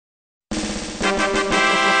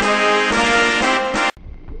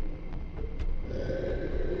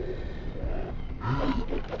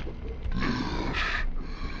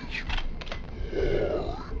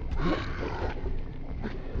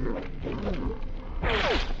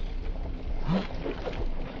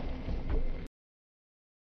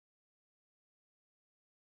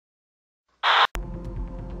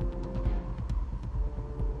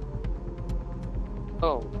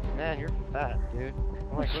Whoa, man, you're fat, dude.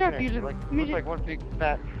 I'm like Shut up, looking you at you little like, looks midget. like one big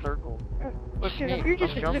fat circle. Look, Shut me, up, you're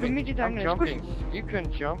just I'm a little jumping. midget I'm I'm gonna squish jumping. you. You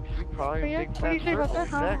couldn't jump. You probably Oh, a yeah? big What do fat you say about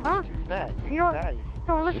circle. that, huh? Exactly. Huh? You're fat. You know what? Fatty.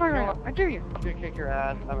 Come on, let's fight right now. I dare you. I'm gonna kick your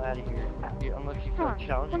ass. I'm out of here. Unless you feel Come on,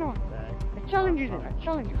 challenged come on. with that. I challenge you then. I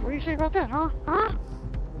challenge you. What do you say about that, huh? Huh?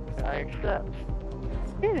 I accept.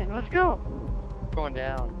 Okay then, let's go. Going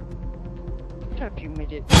down. Shut up, you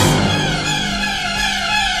midget.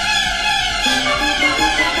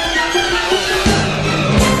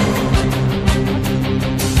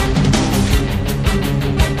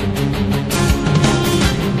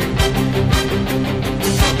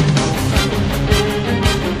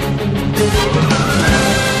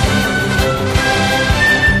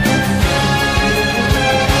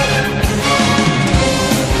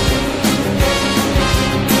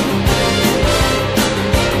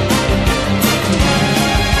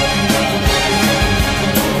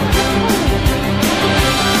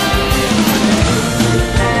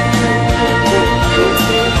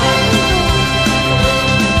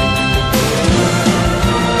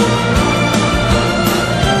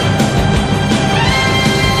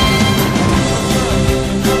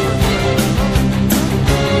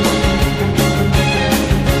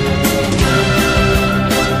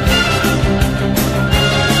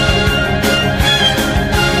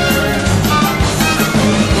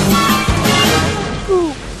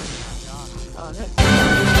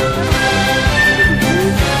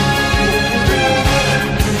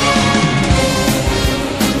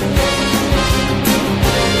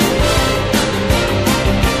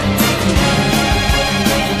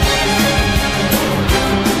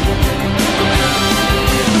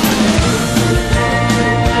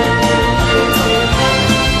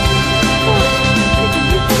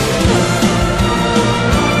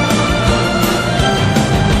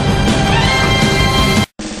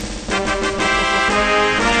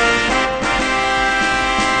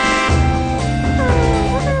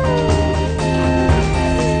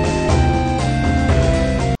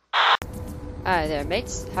 Hi there,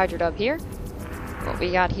 mates. Hydrodub here. What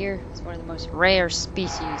we got here is one of the most rare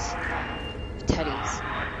species of teddies.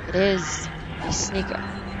 It is a sneaker.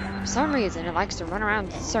 For some reason, it likes to run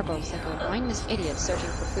around in circles like a mindless idiot searching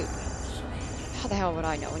for food. How the hell would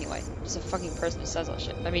I know anyway? I'm just a fucking person who says all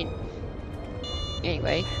shit. I mean,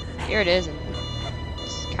 anyway, here it is, and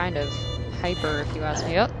it's kind of hyper if you ask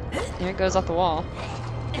me. Oh, there it goes off the wall.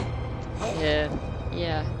 Yeah.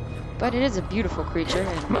 But it is a beautiful creature in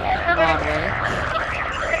an odd way.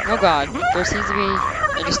 Oh god, there seems to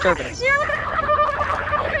be a disturbance.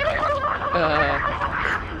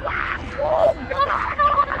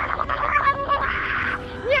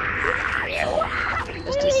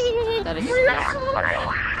 That is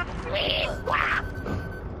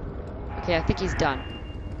okay, I think he's done.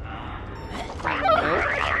 Nope.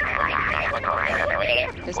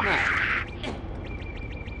 It's not.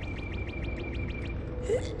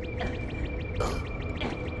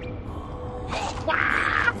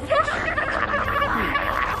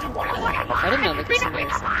 I didn't know there was some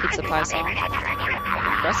pizza pie song.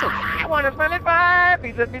 Impressive. I want a smelly pie,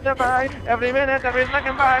 pizza pie. Every minute, every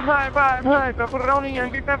second, pie. Pepperoni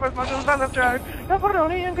and big peppers, mushrooms on the chart.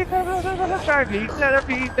 Pepperoni and big peppers on the chart. Meat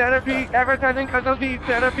therapy, advertising cause meat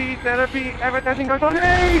therapy, advertising cause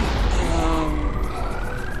meat.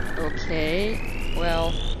 Okay.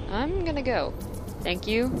 Well, I'm gonna go. Thank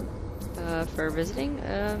you, for visiting.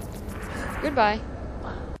 Goodbye.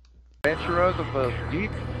 Adventurers of the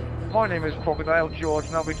deep. My name is Crocodile George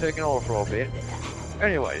and I'll be taking over for a bit.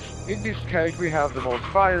 Anyways, in this cage we have the most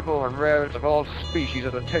valuable and rarest of all species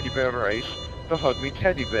of the teddy bear race, the Hug Me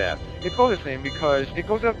Teddy Bear. It got its name because it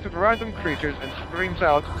goes up to random creatures and screams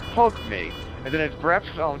out, "Hug me!" and then it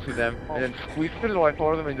grabs onto them and then squeezes the life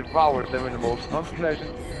out of them and devours them in the most unpleasant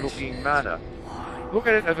looking manner. Look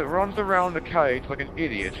at it as it runs around the cage like an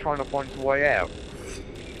idiot trying to find its way out.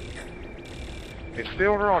 It's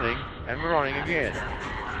still running, and running again.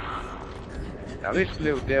 Now this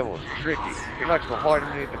little devil's tricky. It likes to hide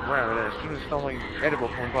underneath the ground, and then as soon as something edible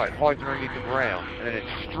comes by, it hides underneath the ground, and then it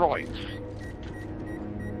strikes.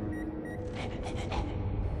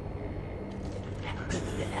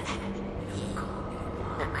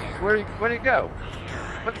 Where'd it go?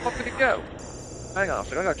 Where the fuck did it go? Hang on a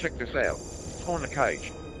second, I gotta check this out. It's on the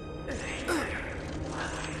cage.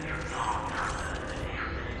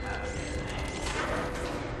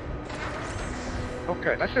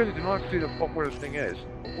 Okay, I said I do not see the fuck where this thing is.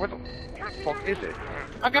 Where the fuck is it?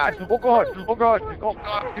 Oh god! Oh god! Oh god! Oh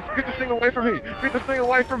god! Get this thing away from me! Get this thing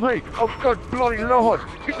away from me! Oh god, bloody lord!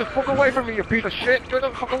 Get the fuck away from me, you piece of shit! Get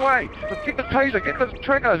the fuck away! Get the taser! Get the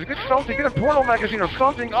triggers! Get something! Get a porno magazine or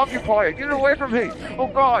something! Occupy it! Get it away from me! Oh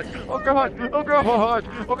god! Oh god! Oh god!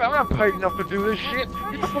 Oh god! I'm not paid enough to do this shit!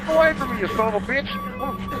 Get the fuck away from me, you son of a bitch!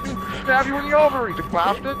 I'll stab you in the ovaries, you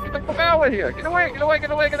bastard! Get the fuck out of here! Get away! Get away!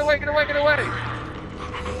 Get away! Get away! Get away! Get away!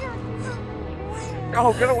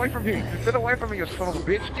 Oh, get away from me! Get away from me, you son of a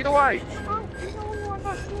bitch! Get away!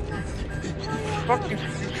 Fuck you,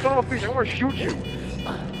 you son of a bitch! I'm gonna shoot you!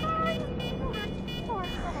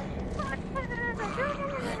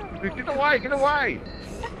 Get away! Get away!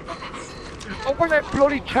 Open that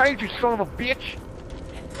bloody cage, you son of a bitch!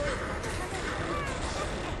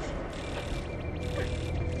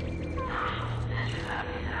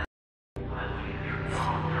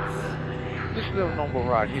 This little number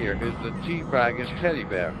right here is the teabagger's teddy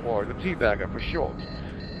bear, or the teabagger for short.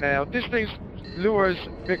 Now, this thing lures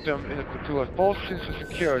victims to a false sense of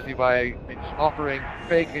security by offering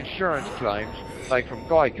fake insurance claims, like from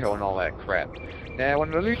Geico and all that crap. Now,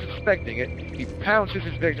 when they're least expecting it, he pounces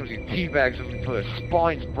his victims, he teabags them until their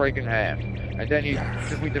spines break in half, and then he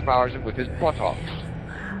simply devours them with his buttocks.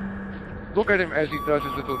 Look at him as he does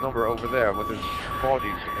his little number over there with his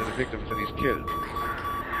bodies and the victims that he's killed.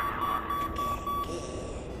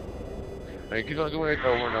 And he keeps on doing it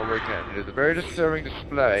over and over again. It is a very disturbing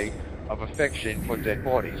display of affection for dead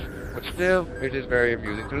bodies, but still, it is very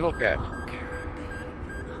amusing to look at.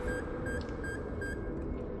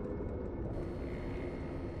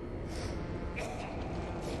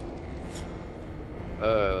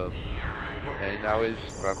 And now he's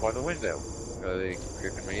right by the window. He's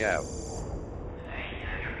kicking me out.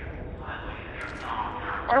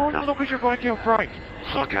 I want to look at your body, you're right.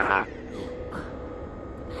 Sucker!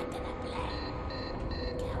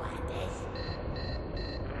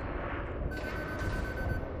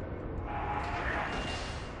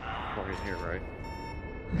 Probably in here, right?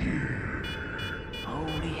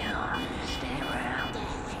 Holy hell, stay around.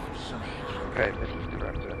 Okay, this is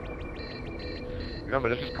director. Remember,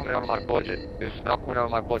 this is coming out of my budget. This is not coming out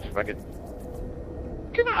of my budget if I can...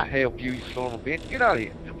 Can I help you, you son of a bitch? Get out of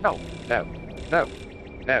here. No, no, no,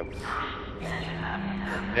 no.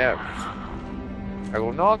 No. I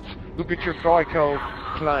will not look at your Geico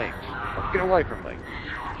claims. Now get away from me.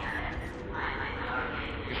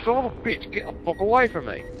 You son of a bitch, get the fuck away from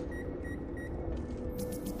me.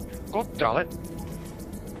 God damn it.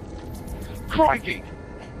 Crikey!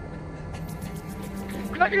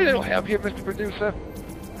 Can I get a little help here, Mr. Producer?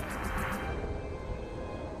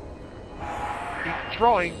 He's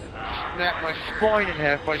trying to snap my spine in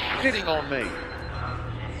half by sitting on me.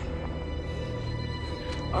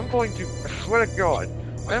 I'm going to, I swear to God,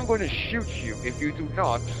 I'm going to shoot you if you do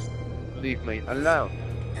not leave me alone.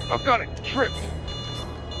 Oh God, it tripped.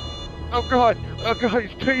 Oh God,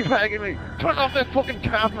 he's teabagging me. Turn off that fucking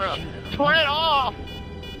camera. Turn it off.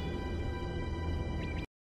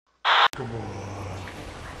 Come on.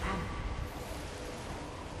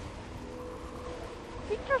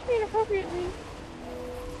 He touched me inappropriately.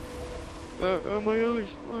 My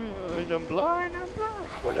eyes, I'm blind.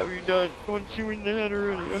 What have you done? Someone shoot me in the head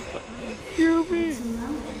already. Shoot me.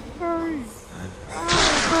 Hurry.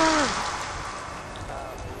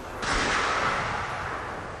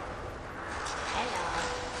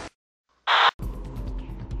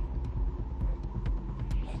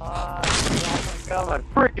 Oh, my God, my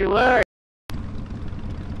freaking leg.